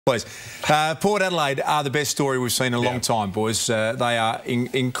Please. Port Adelaide are the best story we've seen in a long time, boys. They are in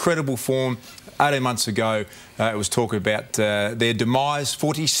incredible form. 18 months ago, it was talking about their demise.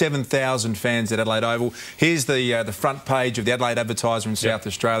 47,000 fans at Adelaide Oval. Here's the front page of the Adelaide Advertiser in South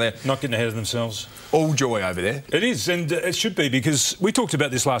Australia. Not getting ahead of themselves. All joy over there. It is, and it should be, because we talked about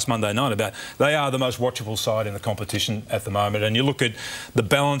this last Monday night about they are the most watchable side in the competition at the moment. And you look at the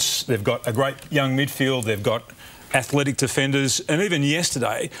balance, they've got a great young midfield, they've got athletic defenders, and even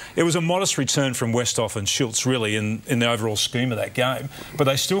yesterday it was a modest return from Westhoff and Schultz really in the overall scheme of that game, but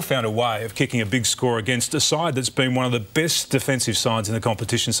they still found a way of kicking a big score against a side that's been one of the best defensive sides in the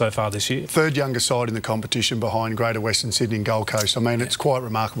competition so far this year. Third youngest side in the competition behind Greater Western Sydney and Gold Coast. I mean, it's quite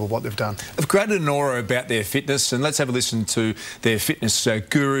remarkable what they've done. They've created an aura about their fitness, and let's have a listen to their fitness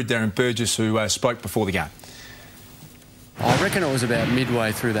guru Darren Burgess, who spoke before the game. I reckon it was about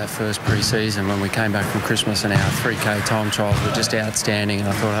midway through that first pre-season when we came back from Christmas and our 3K time trials were just outstanding, and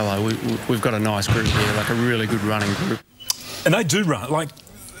I thought, hello, we've got a nice group here, like a really good running group. And they do run, like,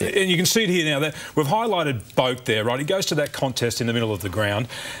 and you can see it here now that we've highlighted Boak there, right? He goes to that contest in the middle of the ground,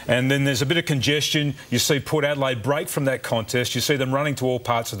 and then there's a bit of congestion. You see Port Adelaide break from that contest. You see them running to all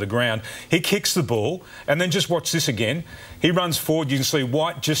parts of the ground. He kicks the ball, and then just watch this again. He runs forward. You can see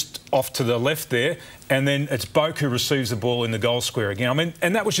White just off to the left there, and then it's Boak who receives the ball in the goal square again. I mean,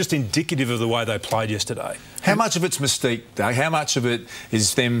 and that was just indicative of the way they played yesterday. How much of it's mystique, Doug? How much of it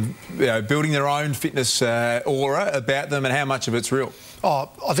is them building their own fitness aura about them, and how much of it's real?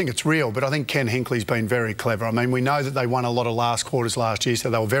 Oh, I think it's real, but I think Ken Hinkley's been very clever. I mean, we know that they won a lot of last quarters last year, so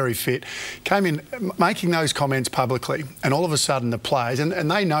they were very fit. Came in making those comments publicly, and all of a sudden the players,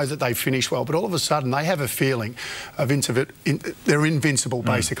 and they know that they finish well, but all of a sudden they have a feeling of they're invincible,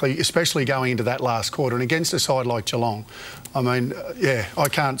 basically, especially going into that last quarter. And against a side like Geelong, I mean, yeah, I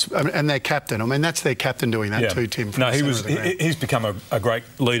can't... And their captain, I mean, that's their captain doing that too, Tim. No, he's become a great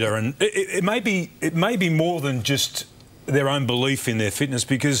leader, and it may be more than just their own belief in their fitness,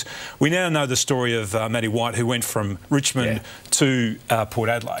 because we now know the story of Matty White, who went from Richmond to Port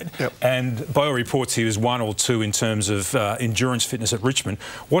Adelaide, and by all reports he was 1 or 2 in terms of endurance fitness at Richmond.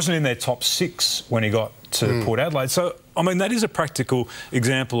 Wasn't in their top 6 when he got to Port Adelaide. So, I mean, that is a practical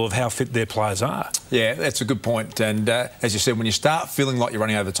example of how fit their players are. Yeah, that's a good point. And as you said, when you start feeling like you're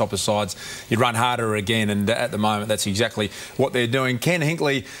running over the top of sides, you run harder again. And at the moment, that's exactly what they're doing. Ken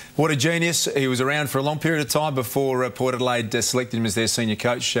Hinkley, what a genius. He was around for a long period of time before Port Adelaide selected him as their senior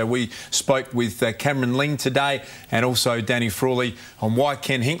coach. We spoke with Cameron Ling today, and also Danny Frawley, on why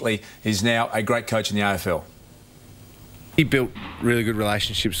Ken Hinkley is now a great coach in the AFL. He built really good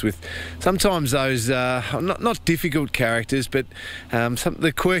relationships with sometimes those not difficult characters, but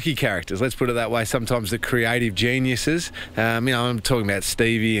the quirky characters, let's put it that way, sometimes the creative geniuses. You know, I'm talking about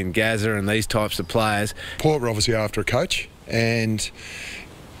Stevie and Gazza and these types of players. Port were obviously after a coach, and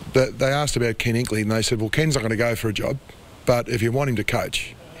they asked about Ken Hinkley, and they said, well, Ken's not going to go for a job, but if you want him to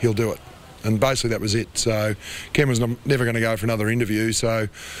coach, he'll do it. And basically that was it. So Ken was never going to go for another interview. So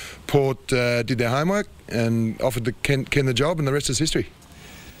Port did their homework and offered Ken the job, and the rest is history.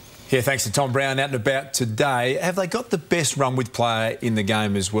 Yeah, thanks to Tom Brown out and about today. Have they got the best run-with player in the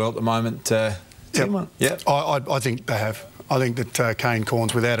game as well at the moment? Yeah, I think they have. I think that Kane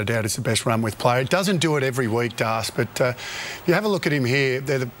Cornes, without a doubt, is the best run-with player. It doesn't do it every week, Das, but if you have a look at him here,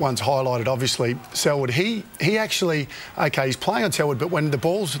 they're the ones highlighted, obviously. Selwood, he actually, OK, he's playing on Selwood, but when the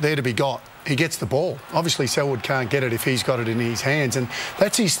ball's there to be got, he gets the ball. Obviously, Selwood can't get it if he's got it in his hands, and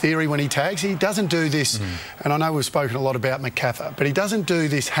that's his theory when he tags. He doesn't do this, and I know we've spoken a lot about McCaffrey, but he doesn't do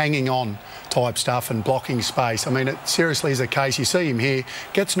this hanging on type stuff and blocking space. I mean, it seriously is a case. You see him here,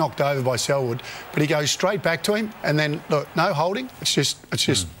 gets knocked over by Selwood, but he goes straight back to him, and then, look, no holding. It's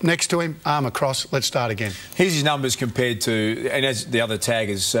just next to him, arm across, let's start again. Here's his numbers compared to, and as the other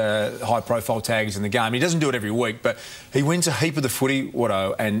taggers, high-profile taggers in the game. He doesn't do it every week, but he wins a heap of the footy,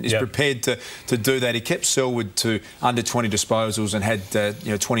 Watto, and is prepared to do that. He kept Selwood to under 20 disposals and had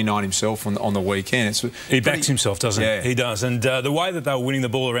 29 himself on the weekend. He backs himself, doesn't he? He does. And the way that they were winning the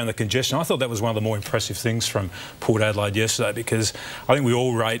ball around the congestion, I thought that was one of the more impressive things from Port Adelaide yesterday, because I think we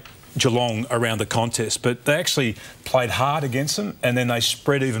all rate Geelong around the contest, but they actually played hard against them, and then they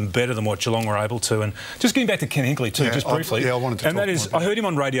spread even better than what Geelong were able to. And just getting back to Ken Hinkley too, just briefly. I wanted to and that is, I heard him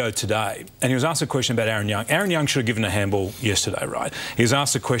on radio today, and he was asked a question about Aaron Young. Aaron Young should have given a handball yesterday, right? He was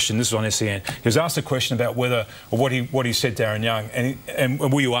asked a question. This was on SEN. He was asked a question about whether, or what he said to Aaron Young, and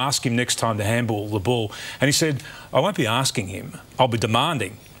will you ask him next time to handball the ball? And he said, I won't be asking him. I'll be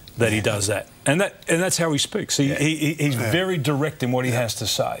demanding that he does that. And that's how he speaks. He's very direct in what he has to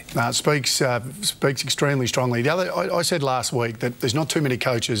say. No, it speaks extremely strongly. I said last week that there's not too many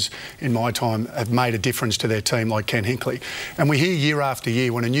coaches in my time have made a difference to their team like Ken Hinkley. And we hear year after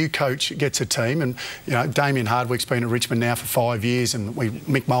year when a new coach gets a team, and you know Damien Hardwick's been at Richmond now for 5 years, and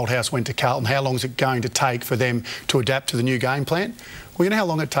Mick Malthouse went to Carlton. How long is it going to take for them to adapt to the new game plan? Well, you know how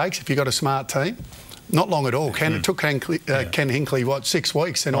long it takes if you've got a smart team? Not long at all. It took Ken Hinkley, what, 6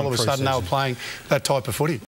 weeks, and all of a sudden they were playing that type of footy.